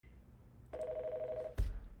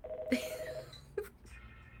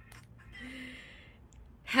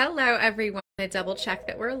Hello, everyone. To double check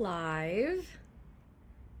that we're live.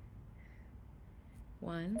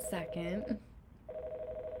 One second.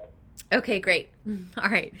 Okay, great. All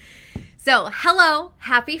right. So, hello,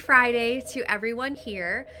 happy Friday to everyone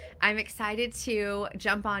here. I'm excited to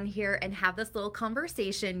jump on here and have this little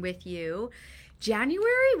conversation with you.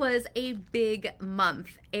 January was a big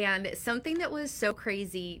month, and something that was so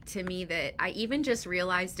crazy to me that I even just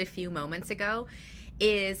realized a few moments ago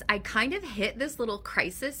is I kind of hit this little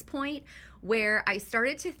crisis point where I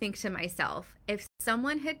started to think to myself, if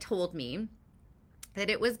someone had told me that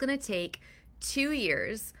it was going to take 2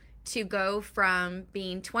 years to go from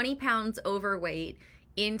being 20 pounds overweight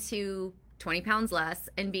into 20 pounds less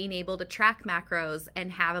and being able to track macros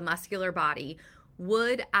and have a muscular body,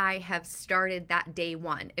 would I have started that day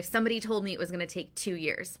one if somebody told me it was going to take 2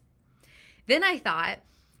 years? Then I thought,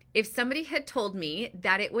 if somebody had told me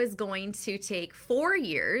that it was going to take 4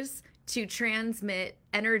 years to transmit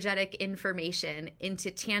energetic information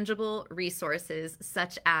into tangible resources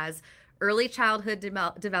such as early childhood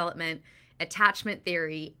development, attachment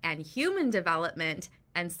theory, and human development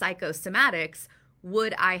and psychosomatics,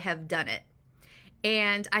 would I have done it?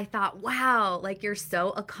 And I thought, wow, like you're so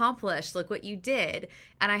accomplished. Look what you did.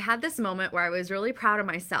 And I had this moment where I was really proud of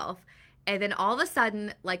myself. And then all of a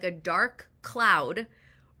sudden, like a dark cloud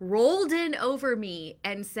rolled in over me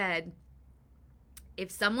and said,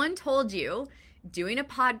 if someone told you doing a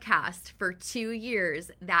podcast for 2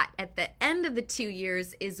 years, that at the end of the 2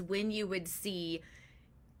 years is when you would see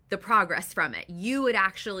the progress from it, you would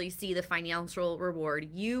actually see the financial reward,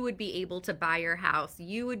 you would be able to buy your house,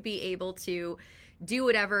 you would be able to do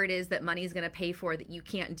whatever it is that money's going to pay for that you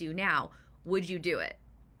can't do now, would you do it?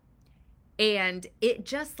 And it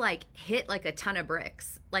just like hit like a ton of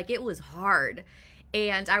bricks. Like it was hard.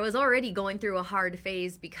 And I was already going through a hard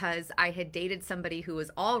phase because I had dated somebody who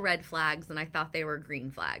was all red flags and I thought they were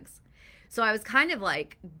green flags. So I was kind of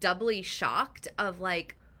like doubly shocked of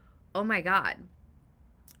like, oh my God.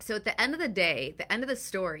 So at the end of the day, the end of the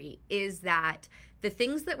story is that the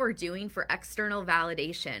things that we're doing for external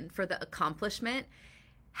validation, for the accomplishment,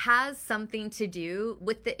 has something to do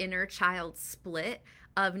with the inner child split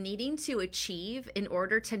of needing to achieve in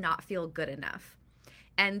order to not feel good enough.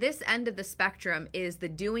 And this end of the spectrum is the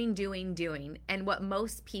doing, doing, doing, and what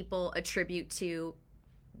most people attribute to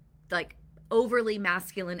like overly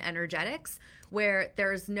masculine energetics, where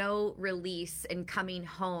there's no release and coming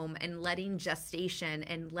home and letting gestation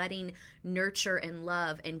and letting nurture and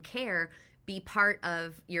love and care be part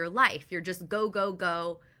of your life. You're just go, go,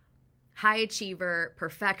 go, high achiever,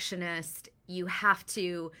 perfectionist. You have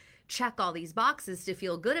to check all these boxes to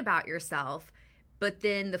feel good about yourself. But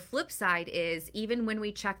then the flip side is, even when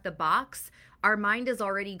we check the box, our mind is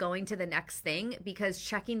already going to the next thing because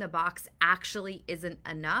checking the box actually isn't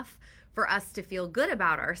enough for us to feel good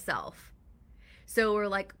about ourselves. So we're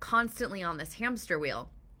like constantly on this hamster wheel.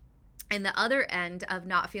 And the other end of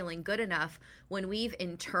not feeling good enough, when we've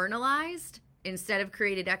internalized, instead of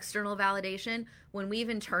created external validation, when we've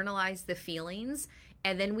internalized the feelings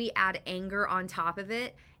and then we add anger on top of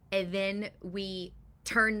it, and then we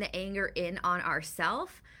turn the anger in on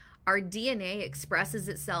ourselves, our DNA expresses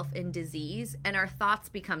itself in disease and our thoughts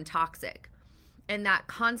become toxic. And that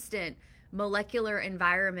constant molecular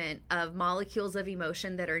environment of molecules of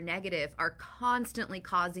emotion that are negative are constantly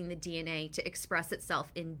causing the DNA to express itself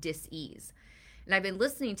in dis-ease. And I've been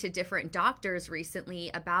listening to different doctors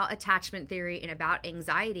recently about attachment theory and about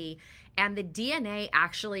anxiety, and the DNA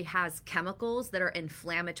actually has chemicals that are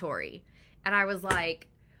inflammatory. And I was like,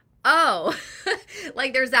 oh,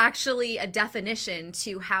 like there's actually a definition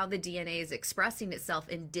to how the DNA is expressing itself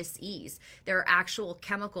in dis-ease. There are actual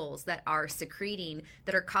chemicals that are secreting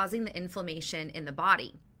that are causing the inflammation in the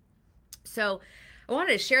body. So I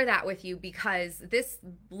wanted to share that with you because this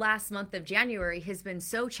last month of January has been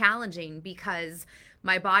so challenging because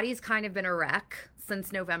my body's kind of been a wreck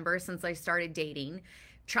since November, since I started dating,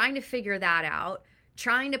 trying to figure that out,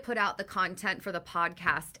 trying to put out the content for the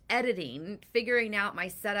podcast, editing, figuring out my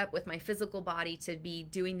setup with my physical body to be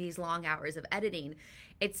doing these long hours of editing.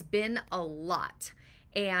 It's been a lot.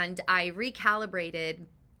 And I recalibrated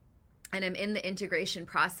and I'm in the integration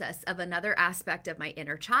process of another aspect of my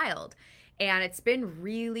inner child. And it's been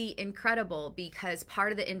really incredible because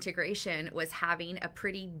part of the integration was having a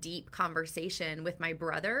pretty deep conversation with my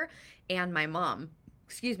brother and my mom.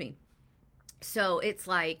 Excuse me. So it's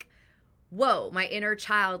like, whoa, my inner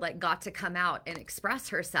child like got to come out and express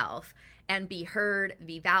herself and be heard,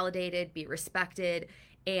 be validated, be respected.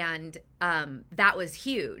 And that was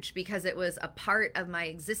huge because it was a part of my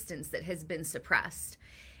existence that has been suppressed.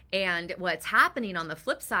 And what's happening on the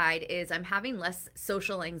flip side is I'm having less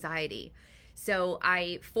social anxiety. So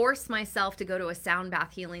I forced myself to go to a sound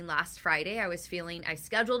bath healing last Friday. I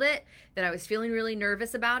scheduled it, that I was feeling really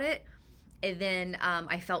nervous about it. And then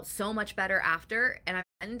I felt so much better after. And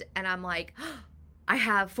I'm like, oh, I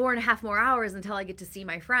have 4.5 more hours until I get to see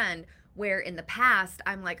my friend. Where in the past,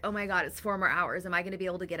 I'm like, oh my God, it's 4 more hours. Am I going to be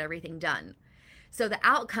able to get everything done? So the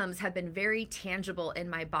outcomes have been very tangible in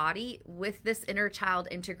my body with this inner child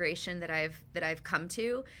integration that I've come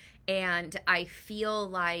to, and I feel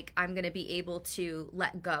like I'm going to be able to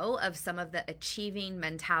let go of some of the achieving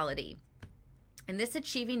mentality. And this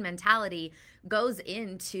achieving mentality goes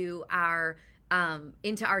into our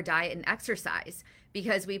diet and exercise,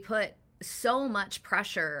 because we put so much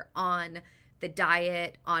pressure on the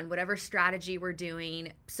diet, on whatever strategy we're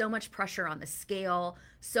doing, so much pressure on the scale,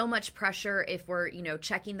 so much pressure if we're,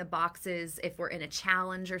 checking the boxes, if we're in a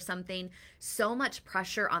challenge or something, so much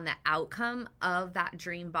pressure on the outcome of that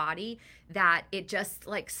dream body that it just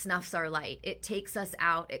like snuffs our light. It takes us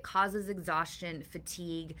out. It causes exhaustion,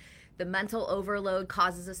 fatigue. The mental overload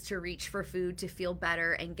causes us to reach for food to feel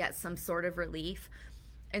better and get some sort of relief.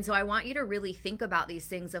 And so I want you to really think about these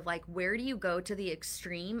things of like, where do you go to the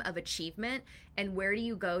extreme of achievement, and where do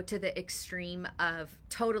you go to the extreme of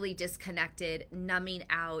totally disconnected, numbing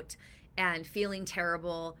out, and feeling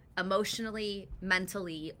terrible emotionally,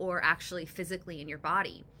 mentally, or actually physically in your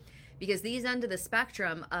body? Because these end of the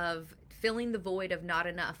spectrum of filling the void of not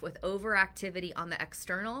enough with overactivity on the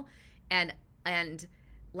external, and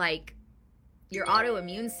like your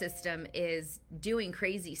autoimmune system is doing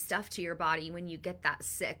crazy stuff to your body when you get that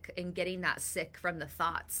sick, and getting that sick from the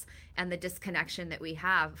thoughts and the disconnection that we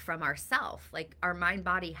have from ourself. Like our mind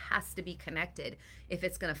body has to be connected if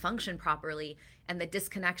it's going to function properly. And the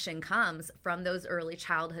disconnection comes from those early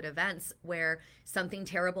childhood events where something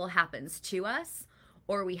terrible happens to us,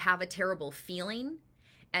 or we have a terrible feeling.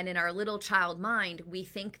 And in our little child mind, we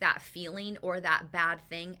think that feeling or that bad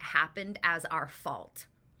thing happened as our fault.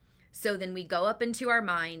 So then we go up into our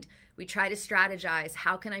mind, we try to strategize,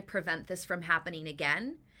 how can I prevent this from happening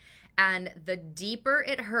again? And the deeper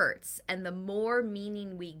it hurts and the more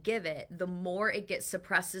meaning we give it, the more it gets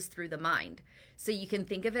suppresses through the mind. So you can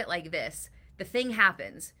think of it like this. The thing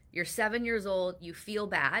happens, you're 7 years old, you feel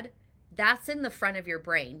bad. That's in the front of your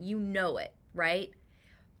brain. You know it, right?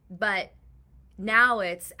 But now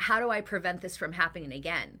it's, how do I prevent this from happening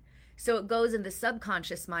again? So it goes in the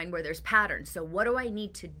subconscious mind where there's patterns. So what do I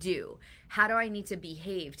need to do? How do I need to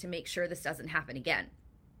behave to make sure this doesn't happen again?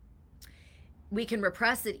 We can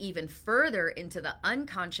repress it even further into the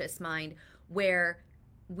unconscious mind, where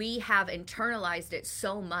we have internalized it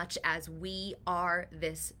so much as we are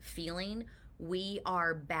this feeling. We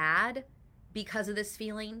are bad because of this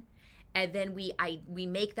feeling. And then we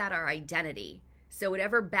make that our identity. So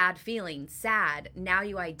whatever bad feeling, sad, now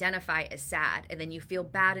you identify as sad, and then you feel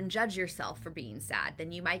bad and judge yourself for being sad.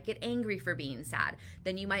 Then you might get angry for being sad.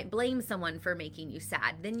 Then you might blame someone for making you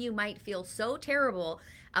sad. Then you might feel so terrible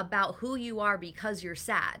about who you are because you're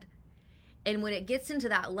sad. And when it gets into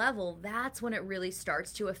that level, that's when it really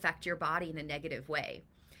starts to affect your body in a negative way.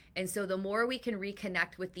 And so the more we can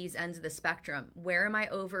reconnect with these ends of the spectrum, where am I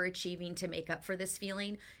overachieving to make up for this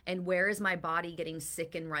feeling? And where is my body getting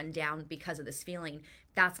sick and run down because of this feeling?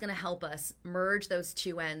 That's going to help us merge those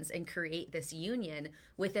two ends and create this union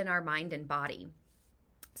within our mind and body.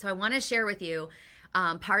 So I want to share with you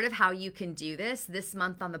part of how you can do this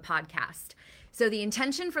month on the podcast. So the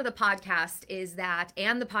intention for the podcast is that,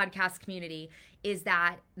 and the podcast community, is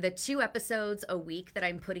that the 2 episodes a week that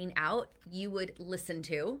I'm putting out, you would listen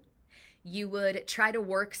to. You would try to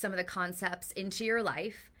work some of the concepts into your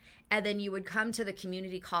life, and then you would come to the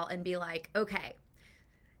community call and be like, okay,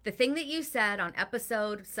 the thing that you said on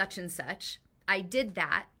episode such and such, I did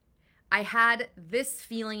that. I had this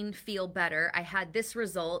feeling feel better. I had this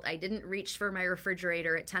result. I didn't reach for my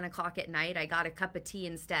refrigerator at 10 o'clock at night. I got a cup of tea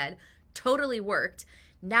instead. Totally worked.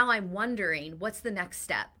 Now I'm wondering, what's the next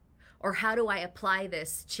step? Or how do I apply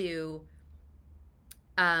this to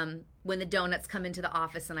when the donuts come into the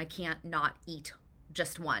office and I can't not eat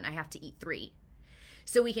just one, I have to eat 3.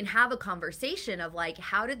 So we can have a conversation of like,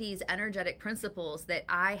 how do these energetic principles that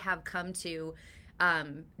I have come to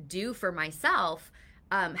do for myself,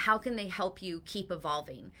 how can they help you keep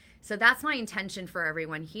evolving? So that's my intention for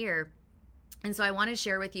everyone here. And so I want to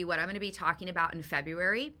share with you what I'm going to be talking about in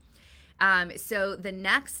February. So the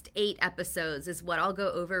next 8 episodes is what I'll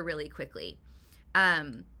go over really quickly.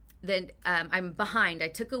 Then I'm behind. I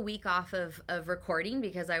took a week off of recording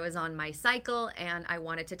because I was on my cycle and I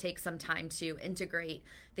wanted to take some time to integrate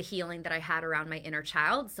the healing that I had around my inner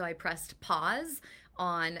child. So I pressed pause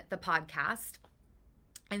on the podcast.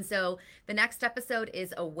 And so the next episode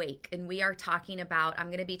is awake, and I'm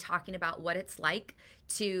going to be talking about what it's like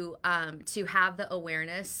to have the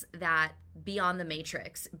awareness that beyond the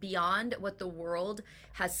matrix, beyond what the world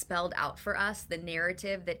has spelled out for us, the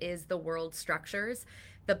narrative that is the world structures.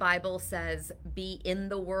 The Bible says, be in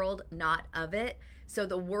the world, not of it. So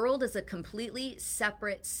the world is a completely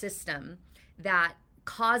separate system that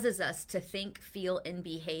causes us to think, feel, and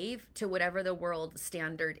behave to whatever the world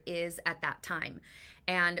standard is at that time.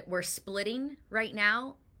 And we're splitting right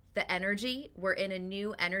now the energy. We're in a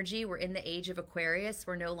new energy. We're in the age of Aquarius.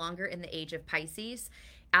 We're no longer in the age of Pisces.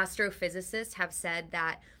 Astrophysicists have said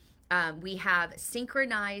that we have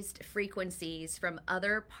synchronized frequencies from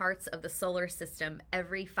other parts of the solar system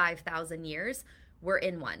every 5,000 years. We're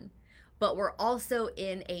in one. But we're also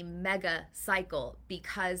in a mega cycle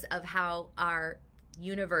because of how our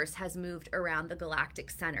universe has moved around the galactic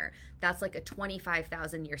center. That's like a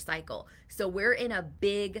 25,000 year cycle. So we're in a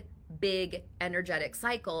big, big energetic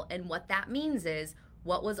cycle. And what that means is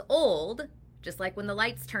what was old, just like when the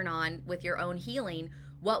lights turn on with your own healing,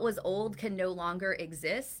 what was old can no longer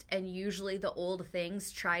exist. And usually the old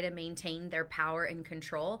things try to maintain their power and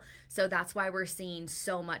control. So that's why we're seeing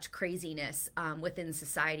so much craziness within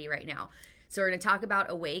society right now. So we're going to talk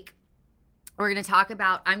about awake. I'm going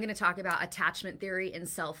to talk about attachment theory and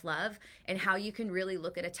self-love, and how you can really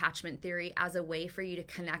look at attachment theory as a way for you to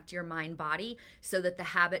connect your mind body so that the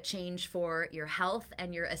habit change for your health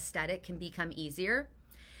and your aesthetic can become easier.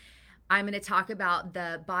 I'm going to talk about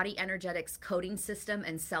the body energetics coding system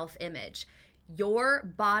and self-image. Your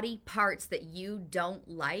body parts that you don't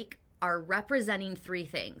like are representing three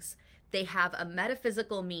things. They have a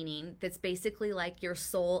metaphysical meaning that's basically like your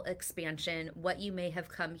soul expansion, what you may have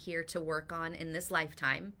come here to work on in this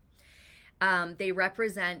lifetime. They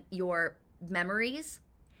represent your memories,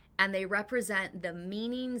 and they represent the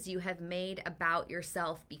meanings you have made about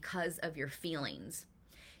yourself because of your feelings.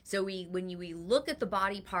 So when we look at the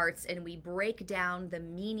body parts and we break down the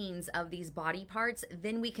meanings of these body parts,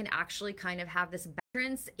 then we can actually kind of have this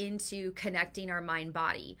entrance into connecting our mind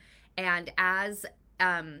body. And as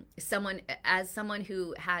someone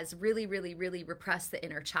who has really, really, really repressed the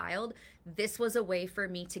inner child, this was a way for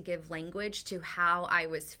me to give language to how I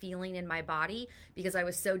was feeling in my body, because I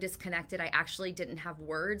was so disconnected. I actually didn't have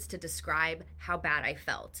words to describe how bad I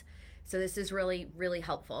felt. So this is really, really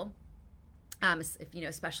helpful.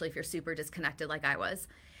 Especially if you're super disconnected like I was.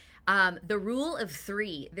 The rule of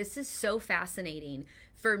three. This is so fascinating.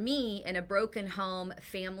 For me, in a broken home,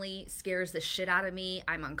 family scares the shit out of me.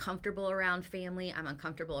 I'm uncomfortable around family. I'm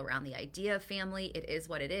uncomfortable around the idea of family. It is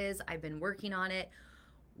what it is. I've been working on it.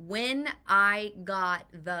 When I got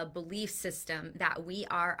the belief system that we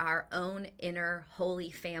are our own inner holy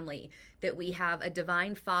family, that we have a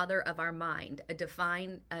divine father of our mind, a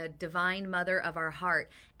divine mother of our heart,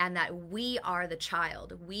 and that we are the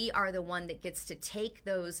child, we are the one that gets to take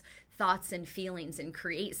those thoughts and feelings and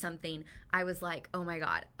create something, I was like, oh my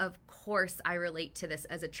God, of course I relate to this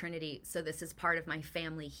as a Trinity. So this is part of my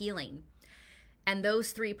family healing. And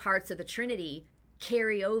those three parts of the Trinity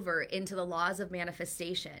carry over into the laws of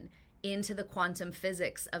manifestation, into the quantum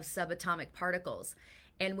physics of subatomic particles.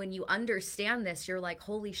 And when you understand this, you're like,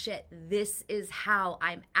 holy shit, this is how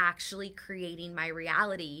I'm actually creating my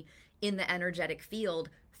reality in the energetic field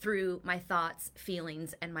through my thoughts,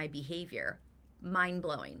 feelings, and my behavior. Mind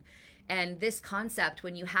blowing. And this concept,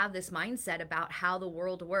 when you have this mindset about how the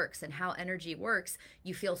world works and how energy works,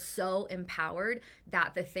 you feel so empowered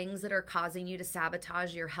that the things that are causing you to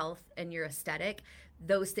sabotage your health and your aesthetic,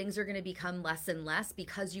 those things are going to become less and less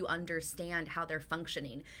because you understand how they're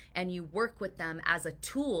functioning and you work with them as a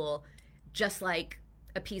tool, just like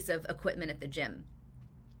a piece of equipment at the gym.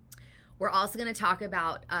 We're also going to talk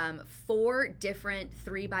about 4 different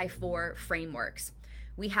 3x4 frameworks.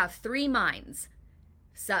 We have 3 minds.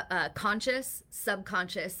 Conscious,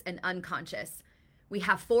 subconscious, and unconscious. We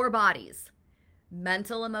have 4 bodies: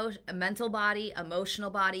 mental body,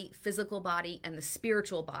 emotional body, physical body, and the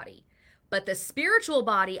spiritual body. But the spiritual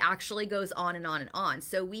body actually goes on and on and on.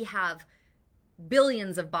 So we have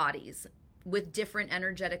billions of bodies with different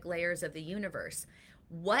energetic layers of the universe.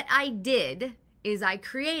 What I did is I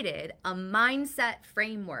created a mindset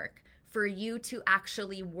framework for you to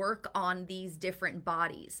actually work on these different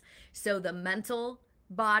bodies. So the mental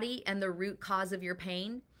body and the root cause of your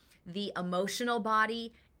pain, the emotional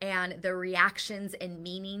body and the reactions and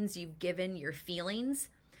meanings you've given your feelings,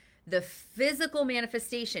 the physical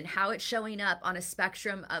manifestation, how it's showing up on a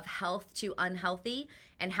spectrum of health to unhealthy,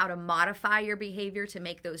 and how to modify your behavior to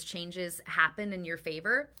make those changes happen in your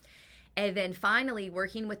favor, And then finally,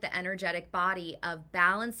 working with the energetic body of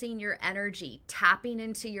balancing your energy, tapping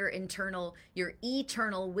into your eternal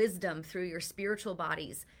wisdom through your spiritual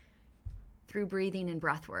bodies, through breathing and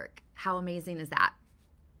breath work. How amazing is that?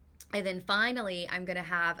 And then finally, I'm going to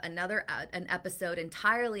have an episode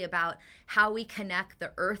entirely about how we connect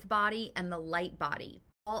the earth body and the light body,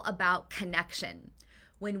 all about connection.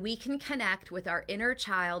 When we can connect with our inner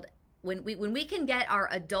child, when we can get our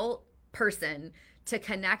adult person to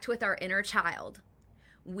connect with our inner child,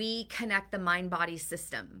 we connect the mind-body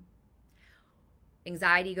system.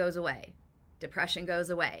 Anxiety goes away. Depression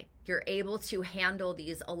goes away. You're able to handle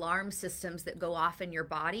these alarm systems that go off in your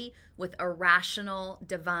body with a rational,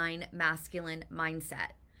 divine, masculine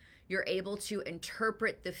mindset. You're able to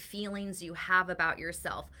interpret the feelings you have about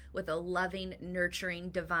yourself with a loving, nurturing,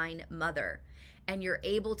 divine mother. And you're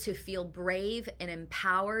able to feel brave and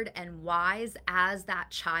empowered and wise as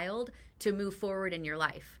that child to move forward in your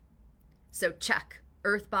life. So check,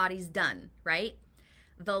 earth body's done, right?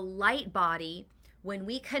 The light body, when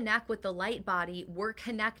we connect with the light body, we're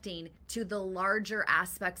connecting to the larger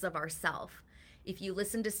aspects of ourself. If you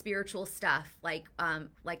listen to spiritual stuff like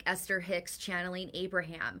Esther Hicks channeling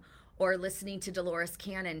Abraham, or listening to Dolores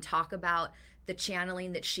Cannon talk about the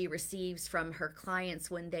channeling that she receives from her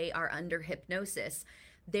clients when they are under hypnosis,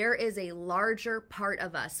 there is a larger part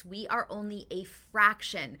of us. We are only a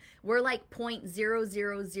fraction. We're like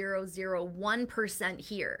 0.00001%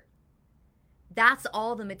 here. That's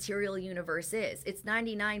all the material universe is. It's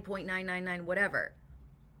 99.999 whatever.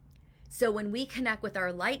 So when we connect with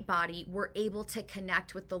our light body, we're able to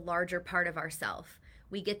connect with the larger part of ourself.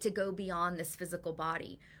 We get to go beyond this physical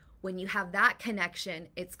body. When you have that connection,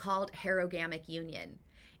 it's called herogamic union.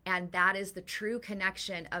 And that is the true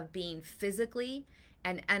connection of being physically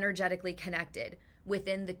and energetically connected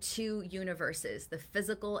within the two universes, the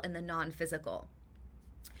physical and the non-physical.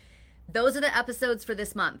 Those are the episodes for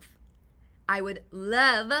this month. I would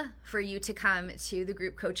love for you to come to the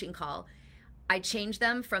group coaching call. I changed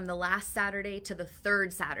them from the last Saturday to the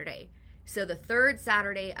third Saturday. So the third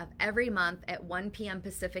Saturday of every month at 1 p.m.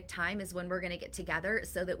 Pacific time is when we're going to get together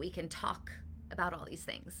so that we can talk about all these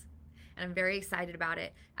things. And I'm very excited about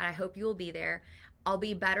it, and I hope you will be there. I'll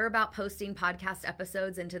be better about posting podcast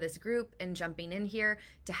episodes into this group and jumping in here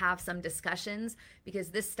to have some discussions,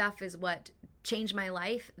 because this stuff is what changed my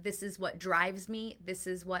life. This is what drives me. This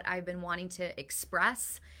is what I've been wanting to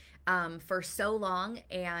express for so long,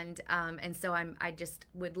 and so I just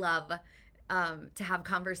would love to have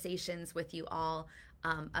conversations with you all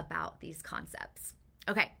about these concepts.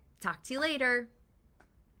 Okay, talk to you later.